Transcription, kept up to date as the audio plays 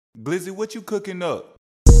Glizzy, what you cooking up?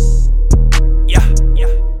 Yeah.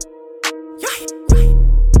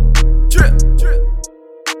 Drip.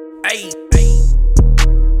 Ayy.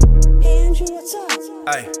 Andrew, what's up?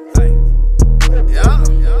 Ayy. Yeah.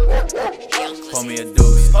 Pour me a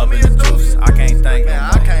deuce. Up in the deuce. I can't think no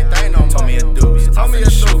more. I can't think no more. Told me a deuce. Told me a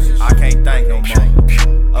deuce. I can't think no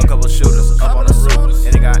more. A couple shooters up on the roof,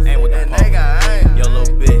 and they got aim with the And pump. they got aim. Your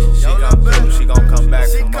little bitch, she Your come little through, bitch. she gon' come back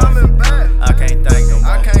She for more. coming back. I can't think no more.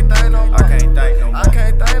 I can't think no more. I can't think no more. I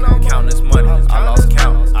can't think no more. Count this money, I lost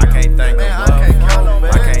count. I can't think no Man, more. I can't count no more.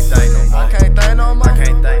 I can't think no more. I can't think no more. I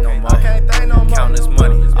can't think no more. I can't think no more. Count this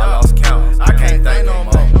money, I lost count. I can't think no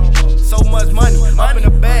more. So much money up in the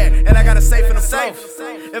bag, and I got a safe in the safe.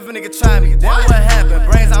 If a nigga try me, then what happened?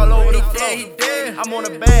 Brains all over the floor. He dead. I'm on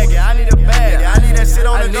a bag, yeah, I need a bag. Yeah, I need that shit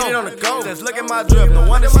on the go. Just look at my drip, no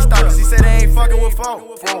wonder she stopped. She said they ain't fucking with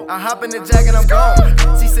folk. I hop in the jag and I'm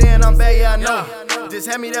gone. She saying I'm bad, yeah, I know. Just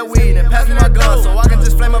hand me that weed and pass me my gun so I can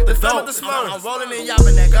just flame up the dope. I'm rolling and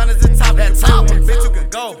yapping, that gun is the top. That top, bitch, you can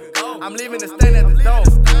go. I'm leaving the stain at the door.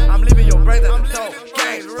 I'm leaving your brains at the door.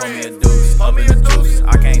 Gangs Pour me a red. deuce, Pour me a deuce.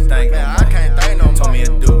 I can't think no Man, more. I can't think no more. Told me a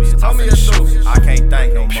deuce, Told me a deuce. I can't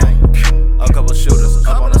think no more. A couple shooters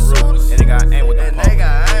up on the roof, and they got aim with the And they pump.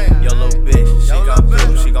 got aim. Your little bitch, she Your come little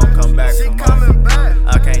through, bitch. she gon' come back She for more. coming back.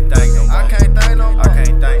 I can't think no more. I can't think no more. I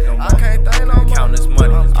can't think no more. I can't think no more. Count this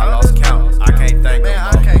money, I lost count. I can't think no Man,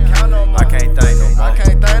 I more. can't count no more. I can't think no more. I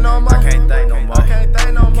can't think no more. I can't think no more. I can't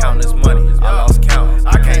think no more. Count this money, I lost count.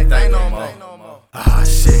 I can't think no more. Ah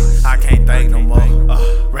shit, I can't think no more.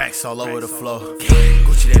 Racks all over the floor.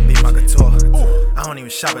 Gucci that beat my guitar. I don't even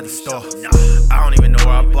shop at the store. I don't even know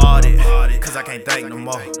where I bought it, cause I can't think no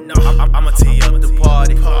more. I'ma tee up the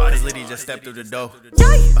party, cause Liddy just stepped through the door.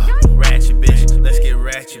 Ratchet bitch, let's get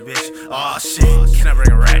ratchet bitch. Aw shit, can I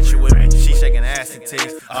bring a ratchet with me? She shaking ass and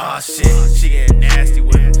titties. Aw shit, she getting nasty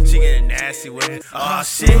with me. She getting nasty with me. Aw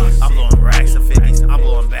shit, I'm blowing racks of 50s. I'm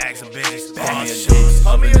blowing bags of bitches. Aw shit,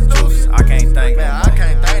 Pour me a deuce. I can't think no Man, more. I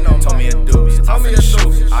can't think no more. Told me a deuce. Told me a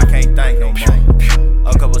deuce. I can't think